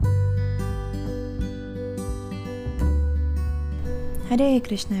Hare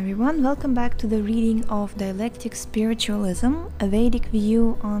Krishna everyone, welcome back to the reading of Dialectic Spiritualism, a Vedic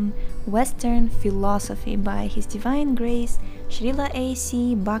view on Western philosophy by His Divine Grace Srila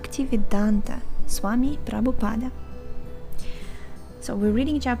A.C. Bhaktivedanta Swami Prabhupada. So we're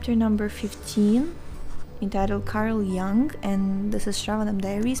reading chapter number 15, entitled Carl Jung, and this is Shravanam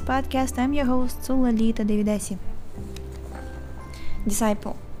Diaries podcast. I'm your host, Sulalita Devidasi.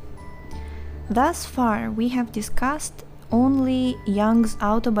 Disciple. Thus far we have discussed only Jung's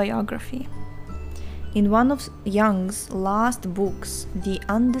autobiography. In one of Jung's last books, The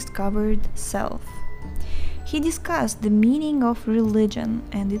Undiscovered Self, he discussed the meaning of religion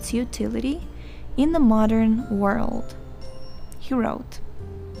and its utility in the modern world. He wrote,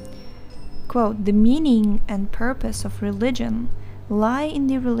 quote, "The meaning and purpose of religion lie in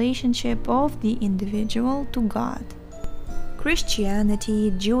the relationship of the individual to God.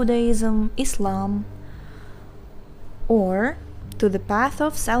 Christianity, Judaism, Islam, or to the path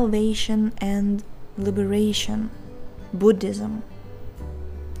of salvation and liberation, Buddhism.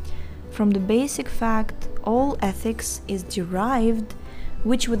 From the basic fact, all ethics is derived,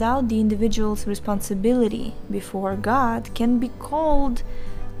 which without the individual's responsibility before God can be called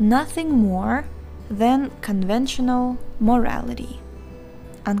nothing more than conventional morality."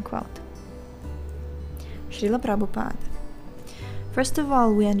 Unquote. Srila Prabhupada. First of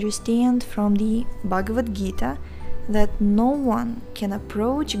all, we understand from the Bhagavad Gita that no one can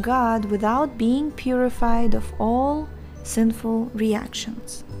approach God without being purified of all sinful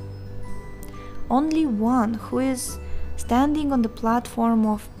reactions. Only one who is standing on the platform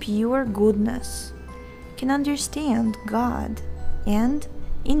of pure goodness can understand God and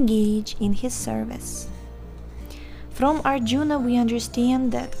engage in His service. From Arjuna we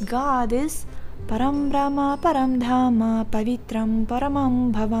understand that God is Param Brahma, Param Dhama, Pavitram,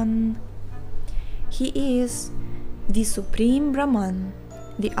 Paramam Bhavan. He is the Supreme Brahman,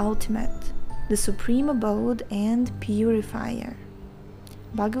 the ultimate, the supreme abode and purifier.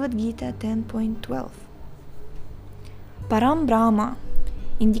 Bhagavad Gita 10.12. Param Brahma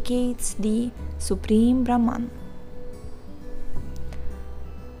indicates the Supreme Brahman.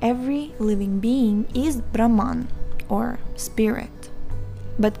 Every living being is Brahman or spirit.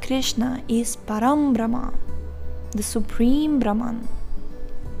 But Krishna is Param Brahma, the Supreme Brahman.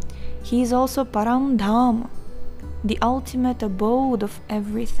 He is also Param Dham, the ultimate abode of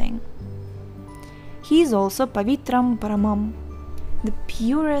everything. He is also Pavitram Paramam, the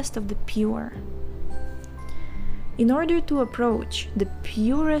purest of the pure. In order to approach the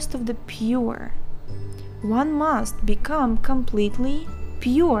purest of the pure, one must become completely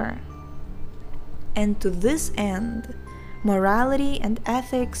pure. And to this end, morality and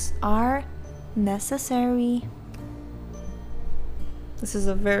ethics are necessary. This is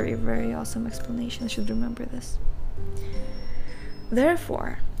a very, very awesome explanation. I should remember this.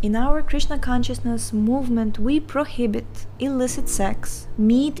 Therefore, in our Krishna consciousness movement, we prohibit illicit sex,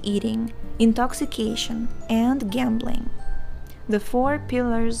 meat eating, intoxication, and gambling, the four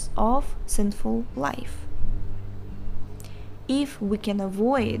pillars of sinful life. If we can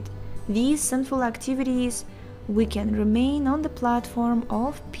avoid these sinful activities, we can remain on the platform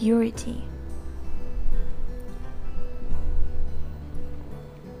of purity.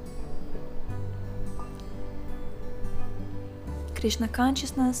 Krishna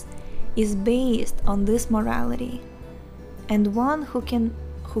consciousness is based on this morality, and one who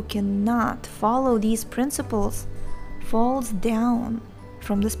cannot follow these principles falls down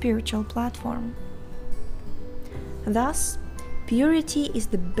from the spiritual platform. Thus, purity is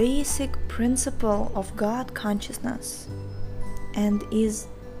the basic principle of God consciousness and is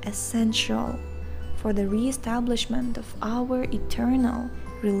essential for the re-establishment of our eternal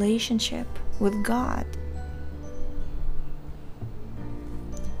relationship with God.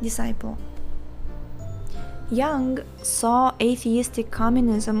 Disciple. Jung saw atheistic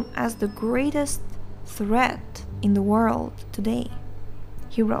communism as the greatest threat in the world today.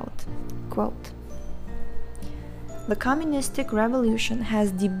 He wrote, quote, "The communistic revolution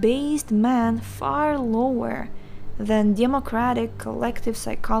has debased man far lower than democratic collective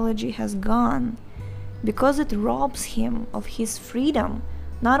psychology has gone, because it robs him of his freedom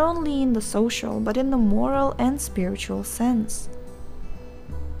not only in the social but in the moral and spiritual sense.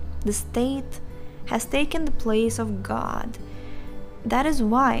 The state has taken the place of God. That is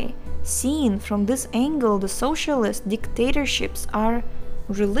why, seen from this angle, the socialist dictatorships are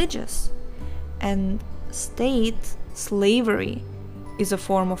religious, and state slavery is a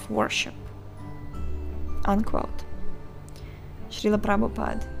form of worship." Unquote. Srila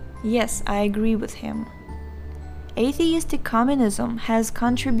Prabhupada. Yes, I agree with him. Atheistic communism has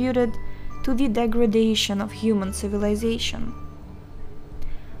contributed to the degradation of human civilization.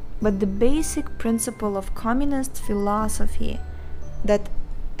 but the basic principle of communist philosophy that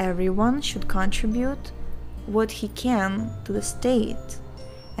everyone should contribute what he can to the state,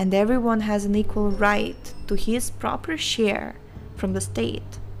 and everyone has an equal right to his proper share from the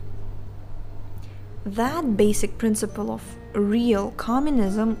state. That basic principle of real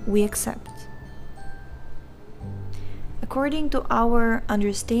communism we accept. According to our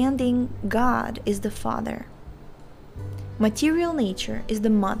understanding, God is the father, material nature is the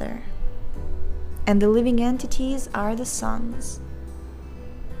mother, and the living entities are the sons.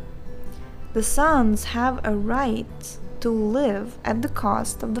 The sons have a right to live at the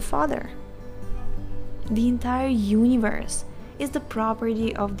cost of the father. The entire universe is the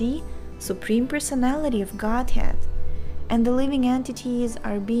property of the Supreme Personality of Godhead, and the living entities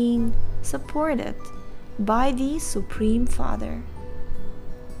are being supported by the Supreme Father.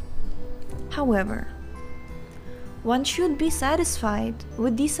 However, one should be satisfied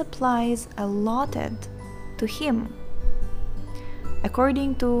with the supplies allotted to him.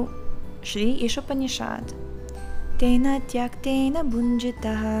 According to Sri Ishopanishad, Tena Tyaktena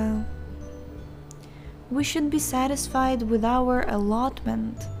Bunjitaha, we should be satisfied with our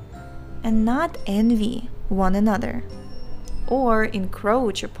allotment and not envy one another or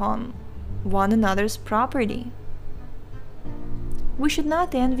encroach upon one another's property. We should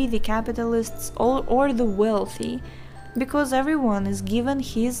not envy the capitalists or the wealthy, because everyone is given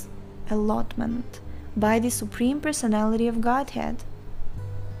his allotment by the Supreme Personality of Godhead.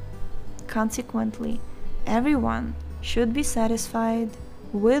 Consequently, everyone should be satisfied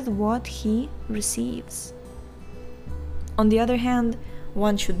with what he receives. On the other hand,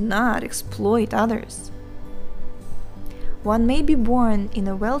 one should not exploit others. One may be born in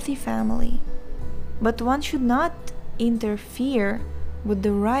a wealthy family, but one should not interfere with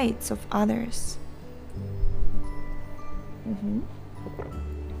the rights of others.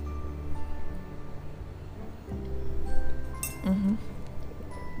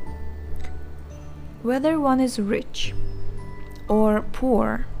 Whether one is rich or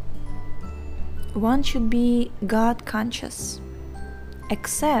poor, one should be God conscious,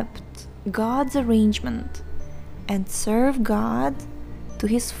 accept God's arrangement, and serve God to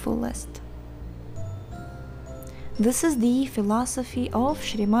his fullest. This is the philosophy of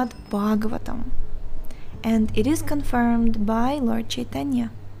Srimad Bhagavatam, and it is confirmed by Lord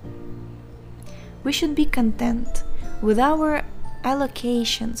Chaitanya. We should be content with our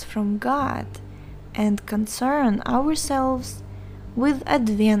allocations from God and concern ourselves with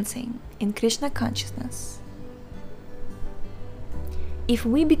advancing in Krishna consciousness. If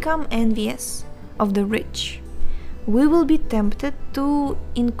we become envious of the rich, we will be tempted to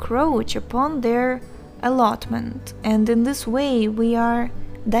encroach upon their allotment, and in this way we are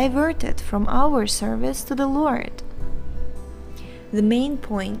diverted from our service to the Lord. The main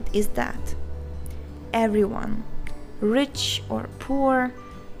point is that everyone, rich or poor,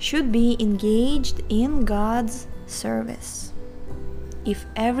 should be engaged in God's service. If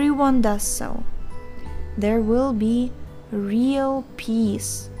everyone does so, there will be real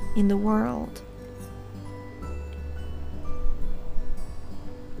peace in the world.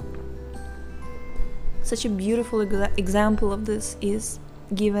 Such a beautiful example of this is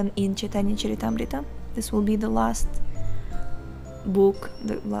given in Chaitanya Charitamrita. This will be the last book,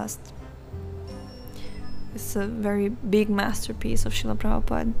 it's a very big masterpiece of Srila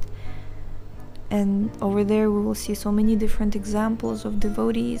Prabhupada. And over there we will see so many different examples of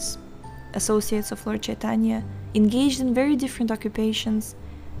devotees, associates of Lord Chaitanya, engaged in very different occupations,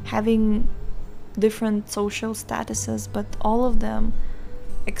 having different social statuses, but all of them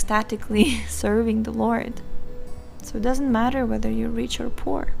ecstatically serving the Lord. So it doesn't matter whether you're rich or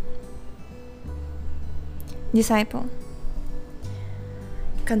poor. Disciple.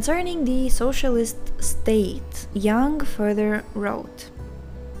 Concerning the socialist state, Young further wrote,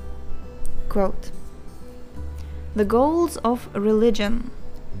 quote, "The goals of religion,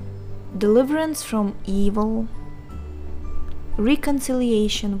 deliverance from evil,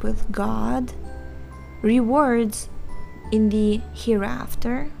 reconciliation with God, rewards in the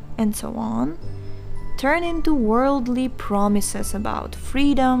hereafter, and so on, turn into worldly promises about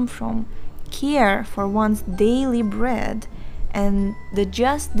freedom from care for one's daily bread and the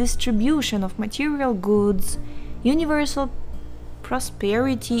just distribution of material goods, universal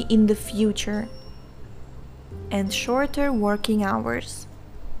prosperity in the future, and shorter working hours."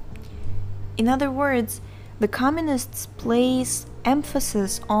 In other words, the communists place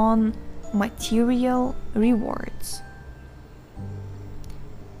emphasis on material rewards.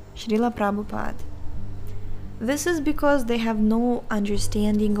 Srila Prabhupada. This is because they have no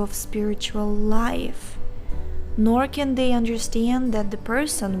understanding of spiritual life. nor can they understand that the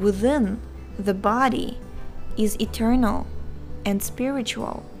person within the body is eternal and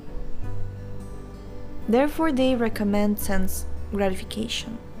spiritual. Therefore, they recommend sense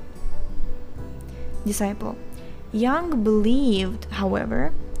gratification. Disciple: Young believed,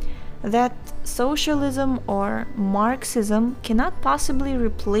 however, that socialism or Marxism cannot possibly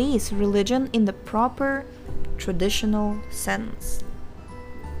replace religion in the proper traditional sense.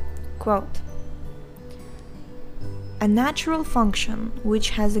 Quote, "A natural function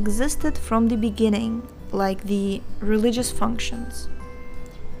which has existed from the beginning, like the religious functions,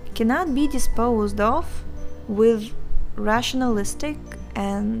 cannot be disposed of with rationalistic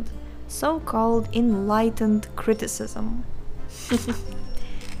and so-called enlightened criticism."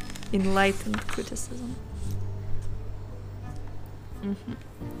 Enlightened criticism.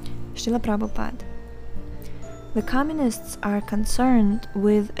 Srila Prabhupada: The communists are concerned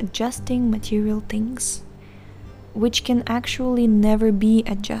with adjusting material things, which can actually never be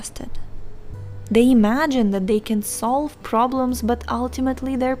adjusted. They imagine that they can solve problems, but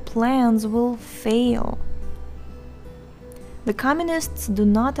ultimately their plans will fail. The communists do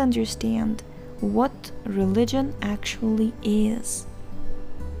not understand what religion actually is.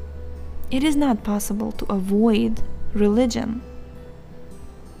 It is not possible to avoid religion.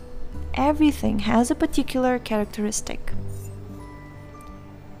 Everything has a particular characteristic.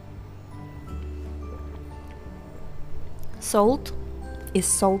 Salt is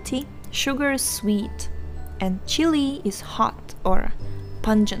salty, sugar is sweet, and chili is hot or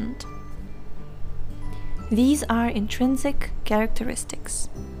pungent. These are intrinsic characteristics.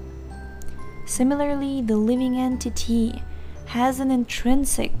 Similarly, the living entity has an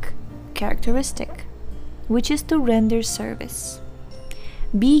intrinsic characteristic, which is to render service.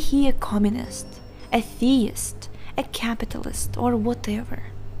 Be he a communist, a theist, a capitalist, or whatever.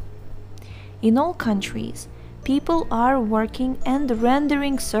 In all countries, people are working and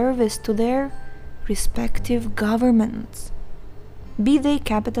rendering service to their respective governments, be they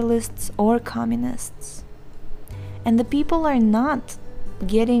capitalists or communists. And the people are not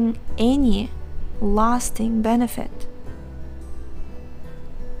getting any lasting benefit.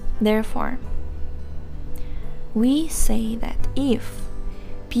 Therefore, we say that if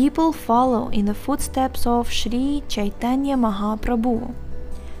people follow in the footsteps of Sri Chaitanya Mahaprabhu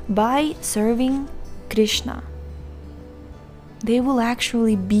by serving Krishna, they will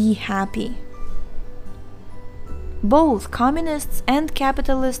actually be happy. Both communists and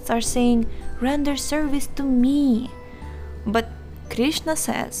capitalists are saying, render service to me. But Krishna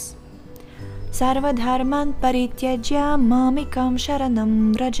says, Sarva dharman parityajya mamikam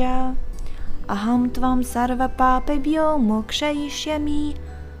sharanam vraja aham tvam sarva papebhyo mokshayishyami.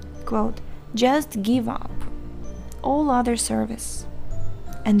 Quote, just give up all other service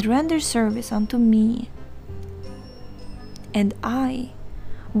and render service unto me, and I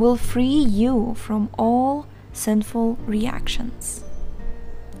will free you from all sinful reactions.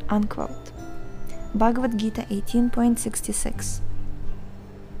 Unquote. Bhagavad Gita 18.66.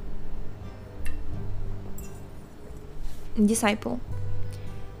 Disciple: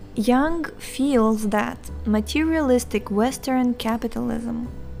 Young feels that materialistic Western capitalism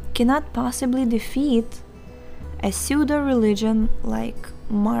cannot possibly defeat a pseudo-religion like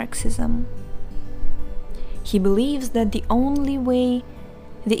Marxism. He believes that the only way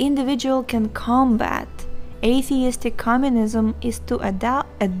the individual can combat atheistic communism is to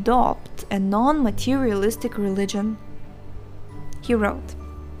adopt a non-materialistic religion. He wrote,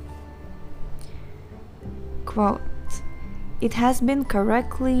 quote, "It has been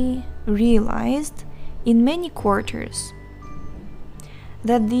correctly realized in many quarters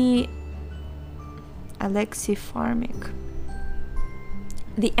that the alexipharmic,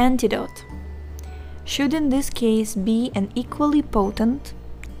 the antidote, should in this case be an equally potent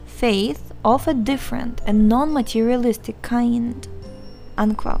faith of a different and non-materialistic kind."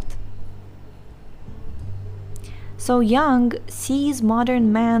 Unquote. So Young sees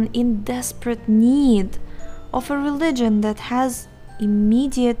modern man in desperate need of a religion that has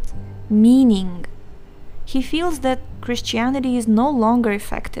immediate meaning. He feels that Christianity is no longer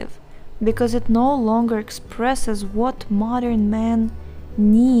effective because it no longer expresses what modern man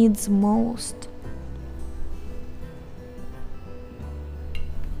needs most.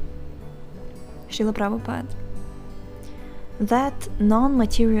 Srila Prabhupada: that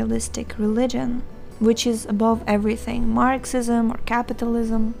non-materialistic religion, which is above everything, Marxism or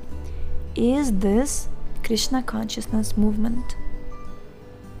capitalism, is this Krishna consciousness movement.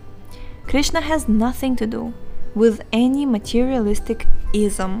 Krishna has nothing to do with any materialistic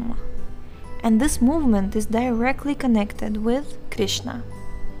ism, and this movement is directly connected with Krishna,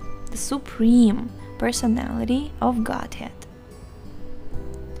 the supreme personality of Godhead.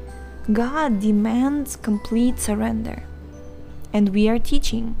 God demands complete surrender, and we are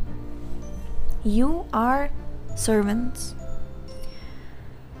teaching. You are servants,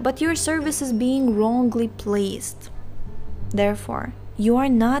 but your service is being wrongly placed. Therefore, you are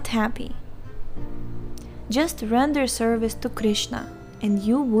not happy. Just render service to Krishna, and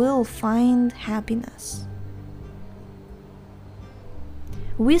you will find happiness.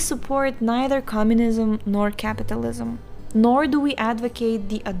 We support neither communism nor capitalism, nor do we advocate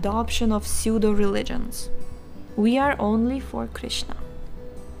the adoption of pseudo-religions. We are only for Krishna.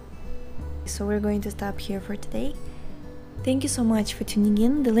 So we're going to stop here for today. Thank you so much for tuning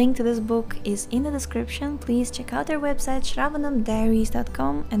in. The link to this book is in the description. Please check out our website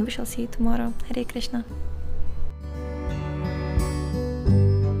shravanamdiaries.com, and we shall see you tomorrow. Hare Krishna.